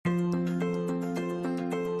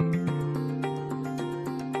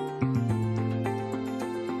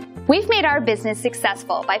We've made our business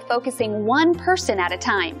successful by focusing one person at a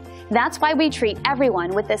time. That's why we treat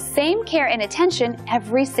everyone with the same care and attention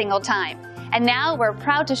every single time. And now we're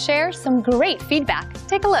proud to share some great feedback.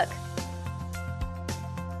 Take a look.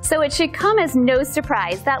 So it should come as no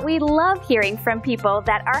surprise that we love hearing from people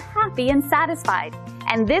that are happy and satisfied.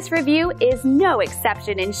 And this review is no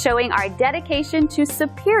exception in showing our dedication to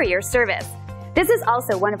superior service. This is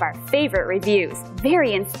also one of our favorite reviews.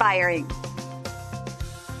 Very inspiring.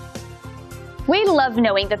 We love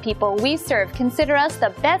knowing the people we serve consider us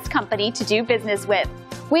the best company to do business with.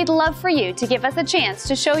 We'd love for you to give us a chance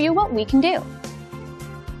to show you what we can do.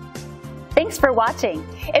 Thanks for watching.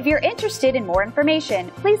 If you're interested in more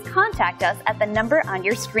information, please contact us at the number on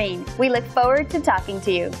your screen. We look forward to talking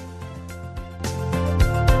to you.